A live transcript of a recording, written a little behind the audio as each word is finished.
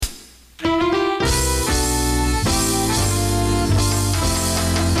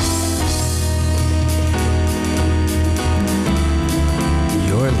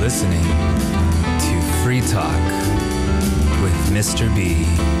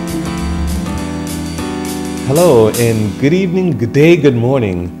Hello and good evening, good day, good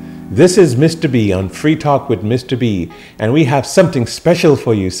morning. This is Mr. B on Free Talk with Mr. B, and we have something special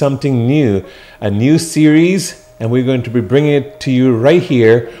for you, something new, a new series, and we're going to be bringing it to you right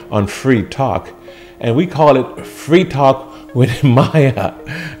here on Free Talk. And we call it Free Talk with Maya.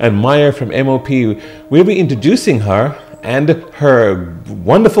 And Maya from MOP, we'll be introducing her and her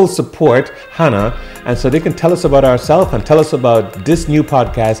wonderful support, Hannah, and so they can tell us about ourselves and tell us about this new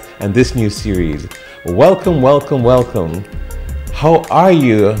podcast and this new series. Welcome, welcome, welcome. How are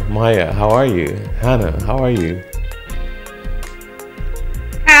you, Maya? How are you? Hannah, how are you?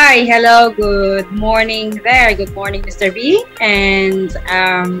 Hi, hello, good morning there. Good morning, Mr. B. And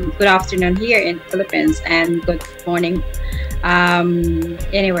good afternoon here in the Philippines. And good morning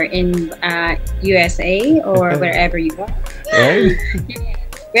anywhere in USA or wherever you are. Right?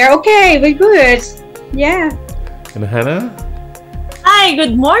 We're okay, we're good. Yeah. And Hannah? Hi,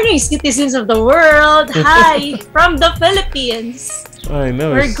 good morning, citizens of the world. Hi, from the Philippines. I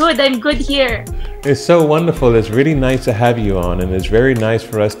know. We're good. I'm good here. It's so wonderful. It's really nice to have you on, and it's very nice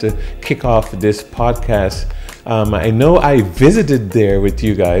for us to kick off this podcast. I know I visited there with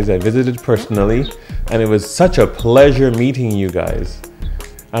you guys. I visited personally, and it was such a pleasure meeting you guys.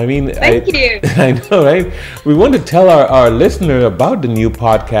 I mean, Thank you. I know, right? We want to tell our listener about the new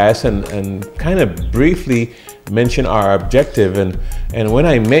podcast and kind of briefly mention our objective. And when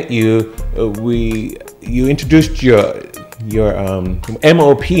I met you, you introduced your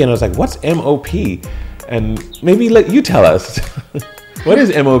MOP, and I was like, "What's MOP?" And maybe let you tell us what is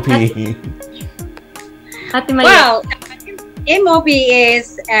MOP. Well, MOP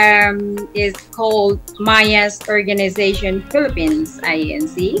is called Maya's Organization Philippines,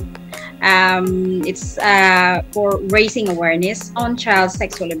 INC. It's for raising awareness on child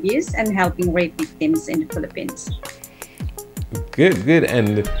sexual abuse and helping rape victims in the Philippines. Good.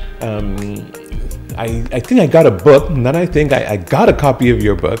 And I think I got a book. Not I think I got a copy of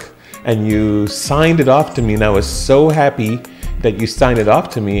your book, and you signed it off to me, and I was so happy that you signed it off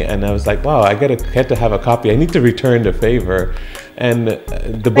to me, and I was like, wow, I get to have a copy. I need to return the favor. And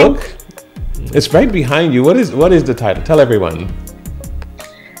the book, it's right behind you. What is the title? Tell everyone.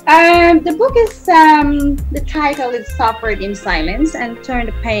 The book is the title is "Suffered in Silence and Turn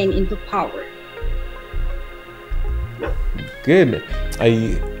the Pain into Power." Good.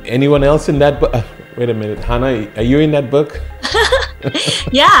 Anyone else in that book? Wait a minute, Hannah, are you in that book?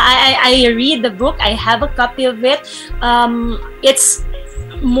 Yeah, I read the book. I have a copy of it. It's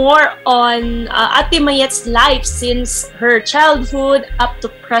more on Ate Mayet's life since her childhood up to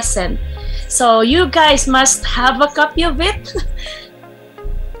present. So you guys must have a copy of it.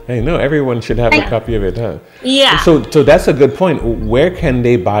 I know everyone should have a copy of it, huh? Yeah. So that's a good point. Where can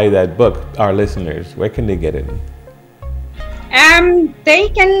they buy that book, our listeners? Where can they get it? They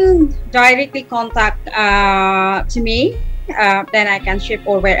can directly contact to me. Then I can ship,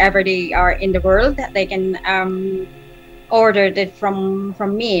 or wherever they are in the world, they can order it from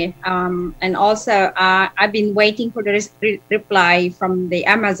me. And also, I've been waiting for the reply from the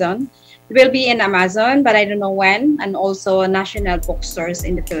Amazon. It will be in Amazon, but I don't know when, and also national bookstores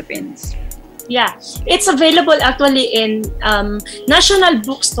in the Philippines. Yeah, it's available actually in National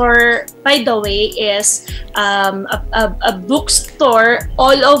Bookstore. By the way, is a bookstore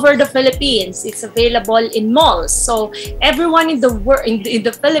all over the Philippines. It's available in malls, so everyone in the world, in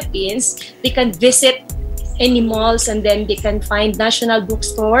the Philippines, they can visit any malls, and then they can find national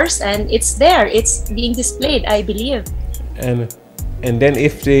bookstores, and it's there. It's being displayed, I believe. And then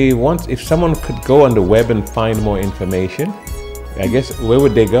if someone could go on the web and find more information, I guess where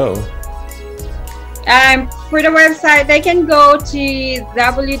would they go? For the website, they can go to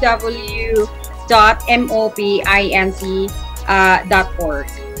www.mopinc.org.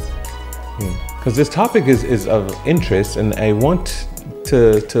 Because this topic is of interest, and I want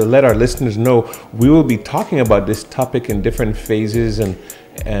to let our listeners know we will be talking about this topic in different phases and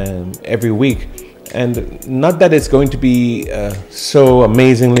every week. And not that it's going to be so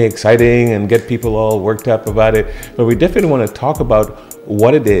amazingly exciting and get people all worked up about it, but we definitely want to talk about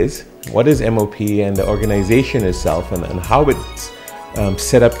what it is, what is MOP and the organization itself, and how it's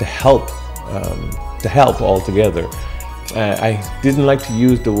set up to help altogether. I didn't like to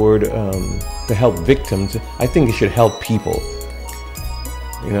use the word to help victims. I think it should help people.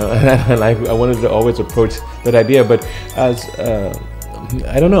 You know, and I wanted to always approach that idea. But as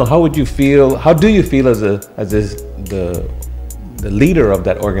I don't know, how would you feel? How do you feel as the leader of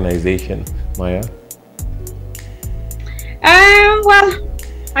that organization, Maya? Well,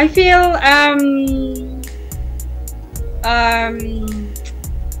 I feel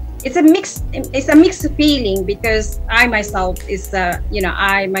it's a mixed feeling, because I myself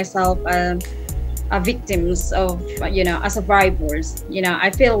victims of as survivors. I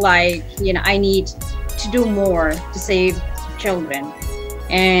feel like I need to do more to save children,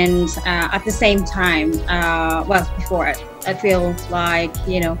 and at the same time, well, before I feel like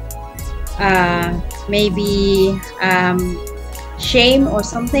maybe shame or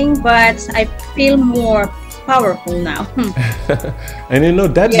something, but I feel more powerful now. And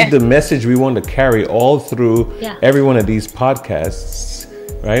that is the message we want to carry all through every one of these podcasts,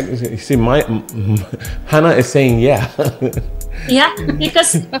 right? You see, Hannah is saying, yeah. Yeah,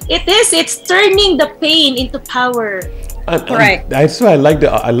 because it's turning the pain into power. Correct. That's why I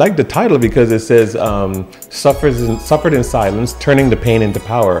like the title, because it says suffered in silence, turning the pain into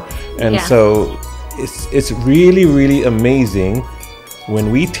power. And so it's really, really amazing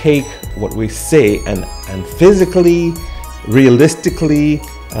when we take what we say and physically, realistically,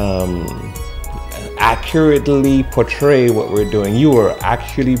 accurately portray what we're doing. You are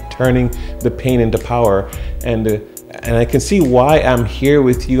actually turning the pain into power, and I can see why I'm here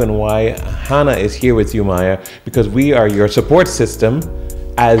with you and why Hannah is here with you, Maya, because we are your support system,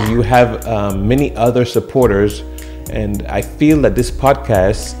 as you have many other supporters, and I feel that this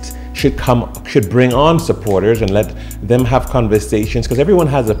podcast should bring on supporters and let them have conversations, because everyone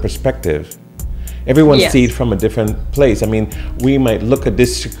has a perspective. Everyone sees it from a different place. I mean, we might look at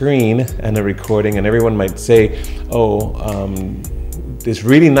this screen and a recording, and everyone might say, it's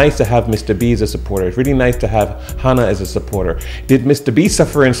really nice to have Mr. B as a supporter. It's really nice to have Hannah as a supporter. Did Mr. B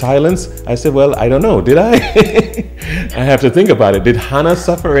suffer in silence? I said, well, I don't know. Did I? I have to think about it. Did Hannah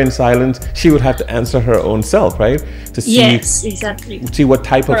suffer in silence? She would have to answer her own self, right? To see, yes, exactly. See what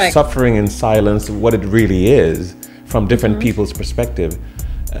type of suffering in silence, what it really is from different people's perspective.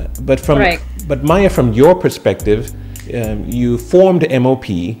 But Maya, from your perspective, you formed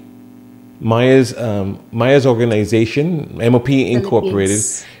MOP. Maya's organization, MOP Incorporated,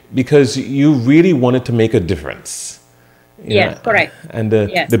 because you really wanted to make a difference. Yes, correct. And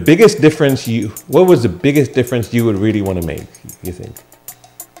the biggest difference what was the biggest difference you would really want to make, you think?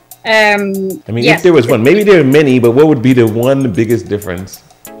 I mean, if there was one, maybe there are many, but what would be the one biggest difference?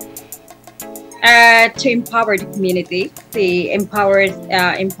 To empower the community, to empower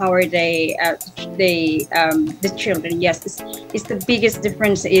the children. Yes, it's the biggest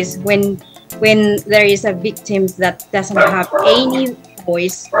difference is when there is a victim that doesn't have any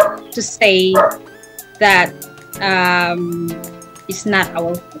voice to say that it's not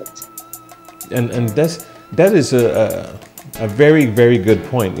our fault. And that is a very, very good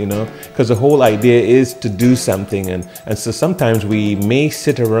point, because the whole idea is to do something, and so sometimes we may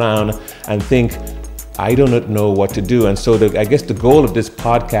sit around and think, I do not know what to do. And so I guess the goal of this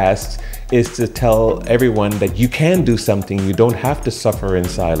podcast is to tell everyone that you can do something. You don't have to suffer in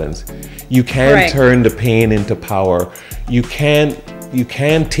silence. You can turn the pain into power. You can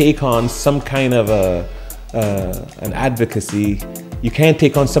take on some kind of an advocacy. You can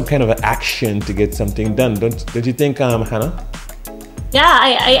take on some kind of an action to get something done. Don't you think, Hannah? Yeah,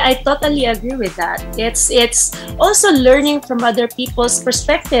 I totally agree with that. It's also learning from other people's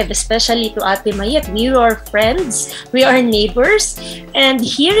perspective, especially to Ate Mayet. We are friends, we are neighbors, and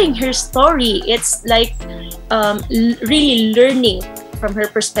hearing her story, it's like really learning from her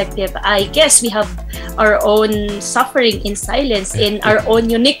perspective. I guess we have our own suffering in silence in our own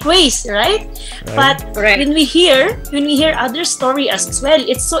unique ways, right? But when we hear other story as well,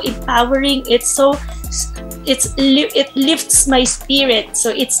 it's so empowering. It lifts my spirit, so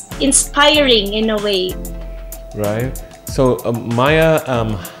it's inspiring in a way. Right. So Maya,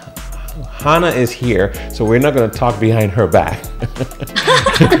 Hannah is here, so we're not going to talk behind her back.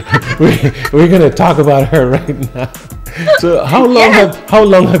 we're going to talk about her right now. So how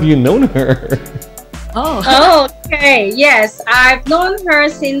long have you known her? Oh, okay. Yes, I've known her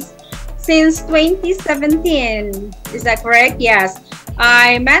since 2017. Is that correct? Yes.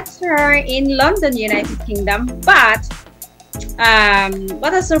 I met her in London, United Kingdom, but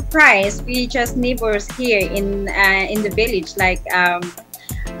what a surprise! We just neighbors here in the village. Like I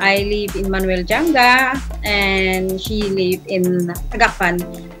live in Manuel Janga, and she lived in Tagakpan.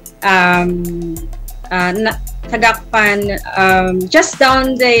 Tagakpan, just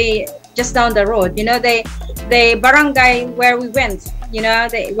down the road. The barangay where we went.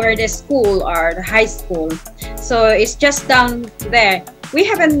 Where the school or the high school. So it's just down there. We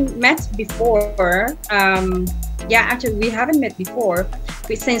haven't met before. Actually, we haven't met before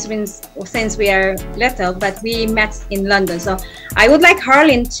since we are little, but we met in London. So I would like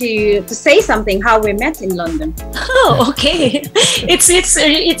Harleen to say something how we met in London. Oh, okay. It's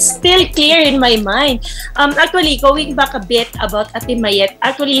still clear in my mind. Actually, going back a bit about Ate Mayet,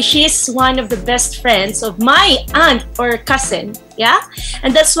 actually she's one of the best friends of my aunt or cousin. Yeah,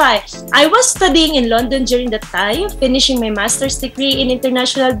 and that's why I was studying in London during that time, finishing my master's degree in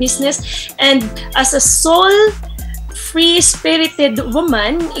international business, and as a sole free-spirited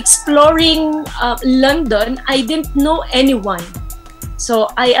woman exploring London, I didn't know anyone. So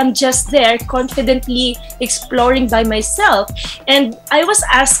I am just there confidently exploring by myself. And I was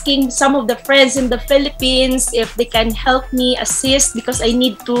asking some of the friends in the Philippines if they can help me assist because I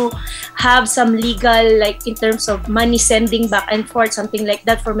need to have some legal, like in terms of money sending back and forth, something like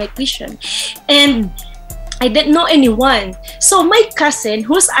that for my tuition. And I didn't know anyone. So my cousin,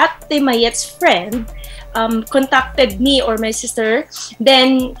 who's Ate Mayet's friend, contacted me or my sister.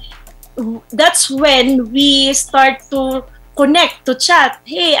 Then that's when we start to connect, to chat.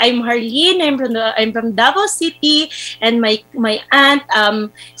 Hey, I'm Harleen. I'm from Davao City, and my aunt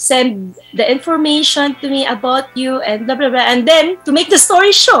sent the information to me about you and blah blah blah. And then to make the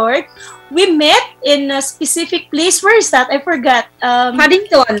story short, we met in a specific place. Where is that? I forgot.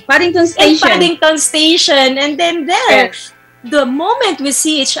 Paddington Station. Paddington Station, and then there. Yes. The moment we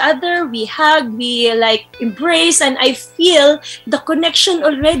see each other, we hug, we like embrace, and I feel the connection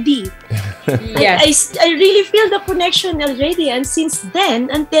already. Yes. I really feel the connection already, and since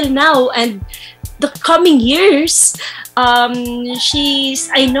then until now and the coming years, I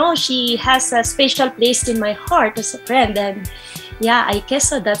know she has a special place in my heart as a friend, and yeah, I guess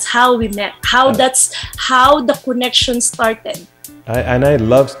so. That's how we met. That's how the connection started. I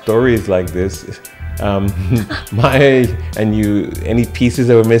love stories like this. Any pieces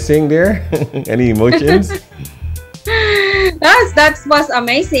that were missing there? Any emotions? That was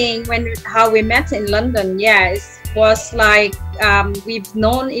amazing how we met in London. Yeah, it was like we've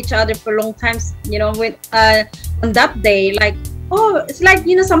known each other for a long time. You know, with on that day, like it's like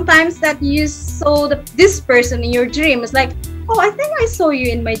sometimes that you saw this person in your dream. It's like I think I saw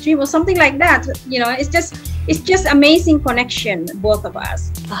you in my dream or something like that. It's just amazing connection, both of us,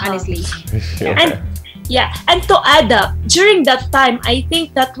 honestly. Sure. And to add up, during that time, I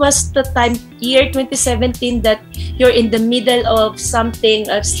think that was the time, year 2017, that you're in the middle of something,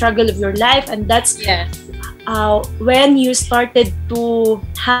 a struggle of your life, and that's when you started to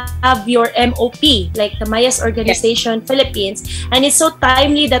have your MOP, like the Mayas Organization Philippines, and it's so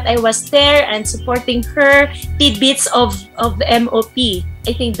timely that I was there and supporting her tidbits of the MOP.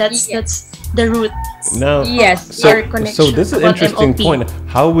 I think that's the root. Now, so this is an interesting MOP. point.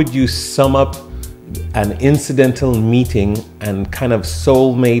 How would you sum up an incidental meeting and kind of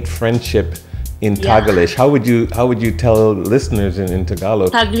soulmate friendship in Taglish? How would you tell listeners in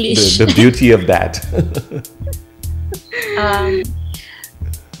Tagalog the beauty of that?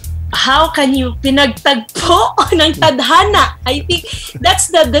 How can you pinagtagpo ng tadhana? I think that's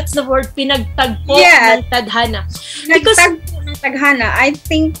the word, pinagtagpo ng tadhana. Because tadhana, I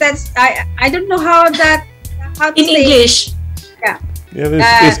think that's I don't know how to in say English. It. Yeah.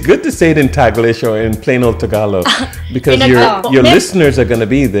 Yeah, it's good to say it in Taglish or in plain old Tagalog because your listeners are going to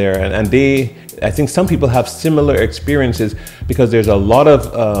be there, and I think some people have similar experiences because there's a lot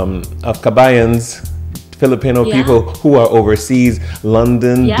of Kabayans, Filipino people who are overseas,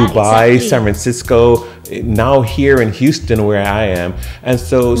 London, Dubai, San Francisco, now here in Houston where I am, and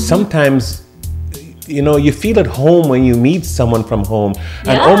so sometimes you feel at home when you meet someone from home,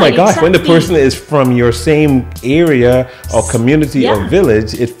 and oh my gosh, when the person is from your same area or community or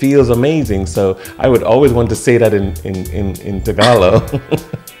village, it feels amazing. So I would always want to say that in Tagalog.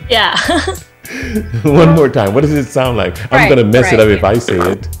 Yeah. One more time. What does it sound like? I'm gonna mess it up if I say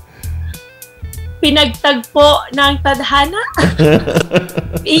it. Pinagtagpo ng tadhana.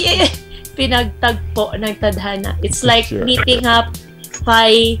 Pinagtagpo ng tadhana. It's like meeting up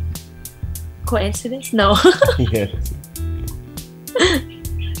by coincidence? No. Yes.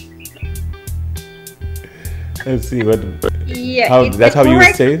 Let's see what. Yeah, that's how you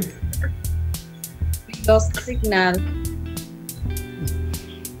would say it. Lost signal.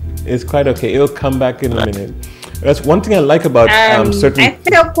 It's quite okay. It'll come back in a minute. That's one thing I like about certain. I think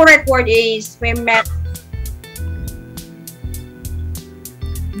the correct word is we met.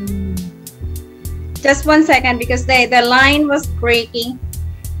 Just 1 second, because the line was breaking.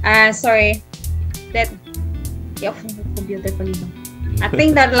 Sorry. I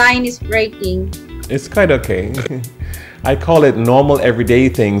think that line is breaking. It's quite okay. I call it normal everyday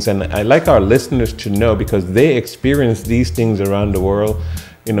things, and I like our listeners to know because they experience these things around the world.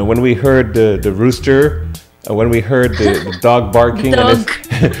 When we heard the rooster when we heard the dog barking.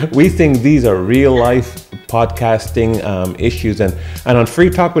 We think these are real life podcasting issues, and on Free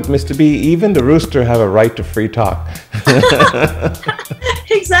Talk with Mr. B, even the rooster have a right to free talk.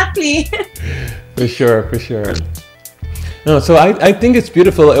 Exactly. For sure. No, so I think it's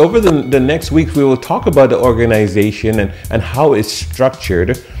beautiful. Over the next week, we will talk about the organization and how it's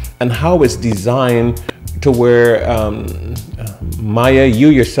structured and how it's designed to where Maya, you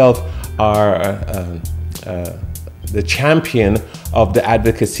yourself are the champion of the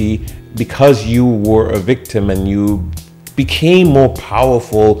advocacy because you were a victim and you became more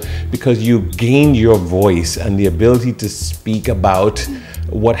powerful because you gained your voice and the ability to speak about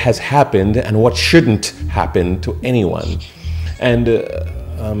what has happened and what shouldn't happen to anyone. And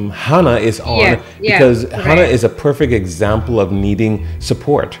Hannah is on because Hannah is a perfect example of needing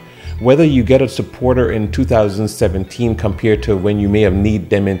support. Whether you get a supporter in 2017 compared to when you may have need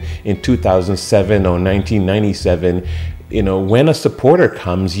them in 2007 or 1997, when a supporter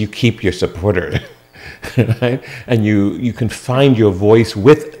comes, you keep your supporter, right? And you can find your voice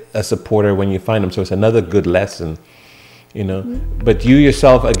with a supporter when you find them. So it's another good lesson, But you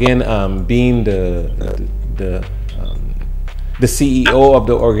yourself, again, being the CEO of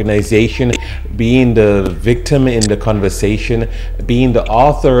the organization, being the victim in the conversation, being the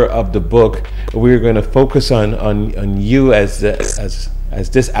author of the book, we're going to focus on you as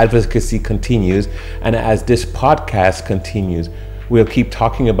this advocacy continues and as this podcast continues. We'll keep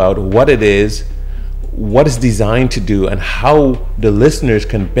talking about what it is, what it's designed to do, and how the listeners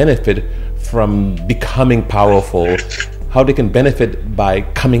can benefit from becoming powerful, how they can benefit by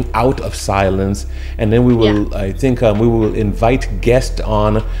coming out of silence. And then we will, I think we will invite guests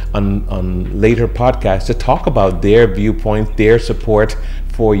on later podcasts to talk about their viewpoints, their support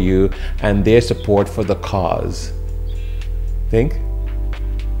for you, and their support for the cause. Think?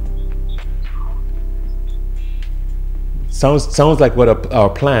 Sounds like what our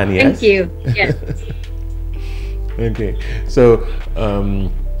plan, yes? Thank you. Yes. Okay. So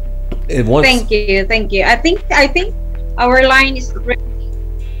thank you. I think our line is ready.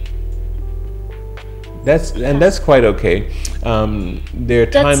 That's quite okay. There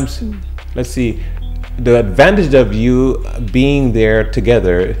are times, let's see, the advantage of you being there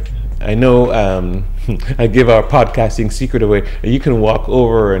together. I know I give our podcasting secret away. You can walk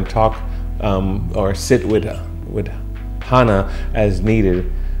over and talk or sit with Hannah as needed.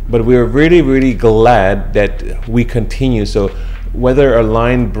 But we're really, really glad that we continue. So whether a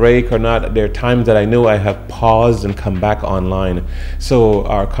line break or not, there are times that I know I have paused and come back online. So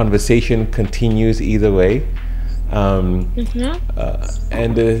our conversation continues either way. And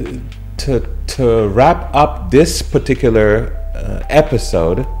to wrap up this particular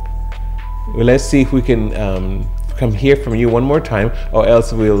episode, let's see if we can come hear from you one more time, or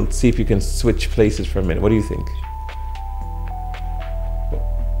else we'll see if you can switch places for a minute. What do you think?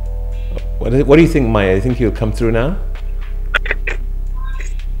 What do you think, Maya? I think you'll come through now?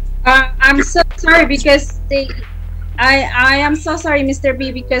 I'm so sorry because I am so sorry, Mr.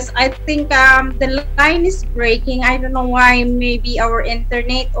 B, because I think the line is breaking. I don't know why. Maybe our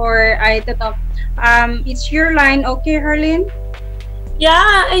internet, or I don't know. It's your line, okay, Harleen?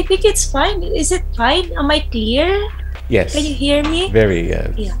 Yeah, I think it's fine. Is it fine? Am I clear? Yes. Can you hear me? Very,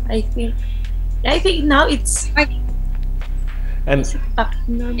 yes. Yeah, I think now it's. And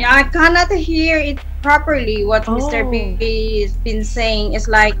I cannot hear it properly. What Mr. B has been saying is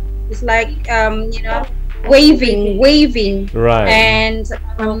like waving. Right. And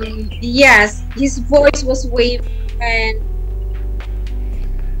yes, his voice was waving,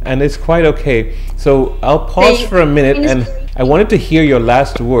 and it's quite okay. So I'll pause for a minute, and I wanted to hear your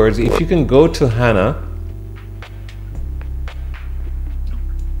last words. If you can go to Hannah.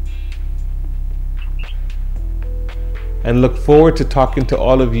 And look forward to talking to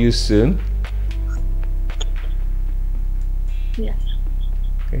all of you soon. Yeah.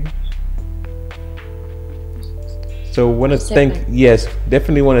 Okay. So want to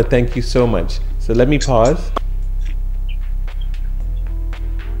definitely want to thank you so much. So let me pause.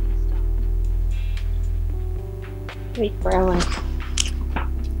 Wait for a while.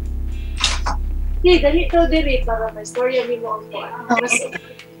 Hey, dali to diri para may storya mi mo ako.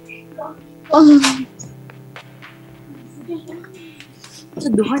 Sa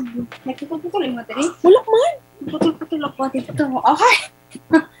duhan. nagpuputol mo tadi. Wala man. Putol ako dito. Okay.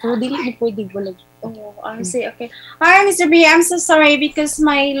 Dili mo pwede bulag. Oh, I see. Okay. Hi, Mr. B. I'm so sorry because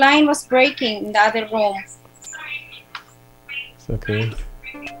my line was breaking in the other room. It's okay.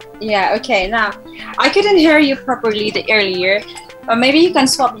 Yeah. Okay. Now, I couldn't hear you properly earlier. Maybe you can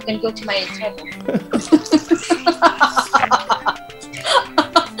swap. You can go to my table.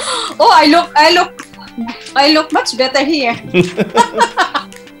 Oh, I look I look much better here.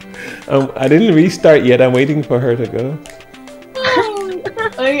 I didn't restart yet. I'm waiting for her to go.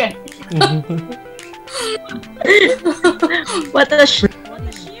 Okay. What a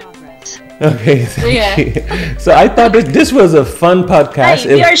Okay, thank you. So I thought that this was a fun podcast.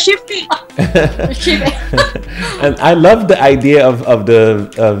 we are shifting. And I love the idea of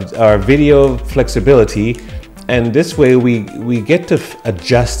our video flexibility, and this way we get to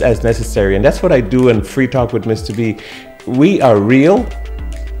adjust as necessary, and that's what I do in Free Talk with Mr. B. We are real.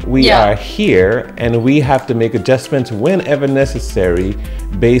 We are here, and we have to make adjustments whenever necessary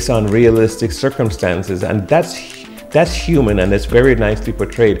based on realistic circumstances, and that's human, and it's very nicely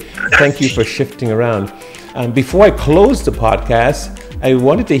portrayed. Thank you for shifting around. Before I close the podcast, I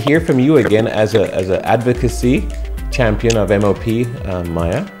wanted to hear from you again as an advocacy champion of MOP,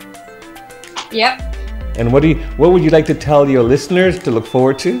 Maya. Yep. And what would you like to tell your listeners to look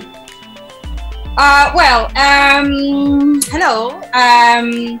forward to? Hello.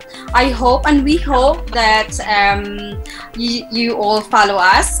 I hope and we hope that you all follow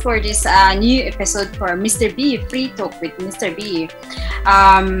us for this new episode for Mr. B, Free Talk with Mr. B.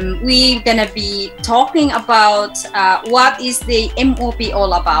 We're gonna be talking about what is the MOP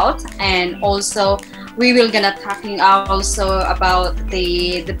all about, and also we will gonna talking also about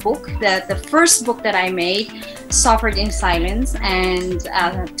the book, the first book that I made, Suffered in Silence, and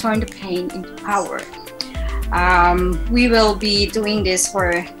Turned the Pain into Power. We will be doing this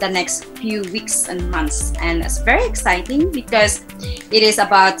for the next few weeks and months, and it's very exciting because it is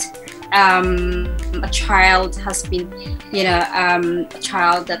about a child has been, a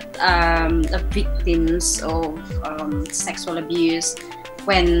child that of victims of sexual abuse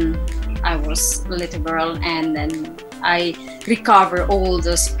when I was a little girl, and then I recover all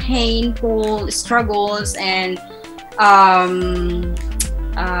those painful struggles and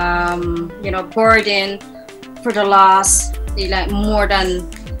burden for the last more than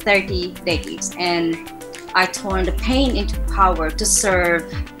 30 decades, and I turned the pain into power to serve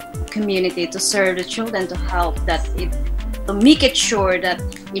the community, to serve the children, to help to make it sure that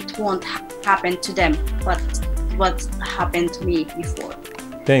it won't happen to them what happened to me before.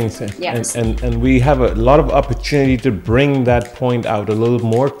 Thanks. Yes. And we have a lot of opportunity to bring that point out a little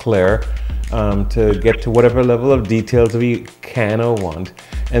more clear, to get to whatever level of details we can or want.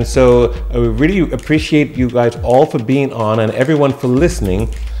 And so we really appreciate you guys all for being on, and everyone for listening.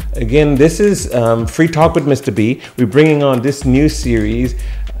 Again, this is Free Talk with Mr. B. We're bringing on this new series,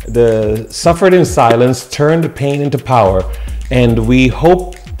 the Suffered in Silence, Turned the Pain into Power. And we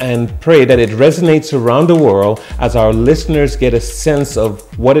hope and pray that it resonates around the world as our listeners get a sense of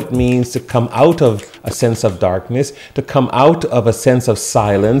what it means to come out of a sense of darkness, to come out of a sense of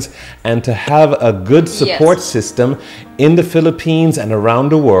silence, and to have a good support system in the Philippines and around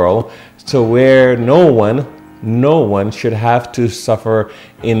the world, so where no one should have to suffer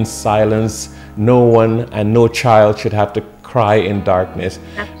in silence. No one and no child should have to cry in darkness.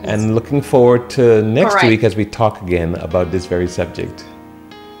 And looking forward to next week as we talk again about this very subject.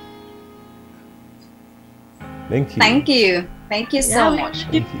 Thank you. Thank you. Thank you so much.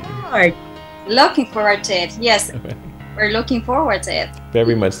 Looking forward to it. Yes, we're looking forward to it.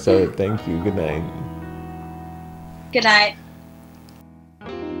 Very much so. Thank you. Good night. Good night.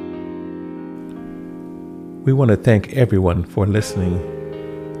 We want to thank everyone for listening.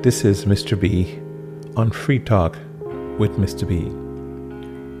 This is Mr. B on Free Talk with Mr. B.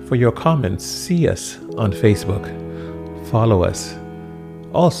 For your comments, see us on Facebook. Follow us.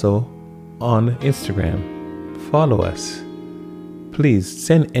 Also on Instagram. Follow us. Please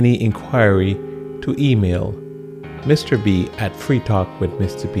send any inquiry to email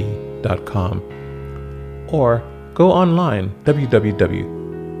mrb@freetalkwithmrb.com or go online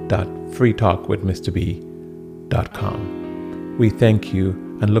www.freetalkwithmrb.com. We thank you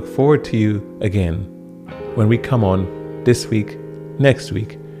and look forward to you again when we come on this week, next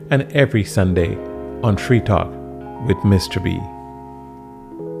week, and every Sunday on Free Talk with Mr. B.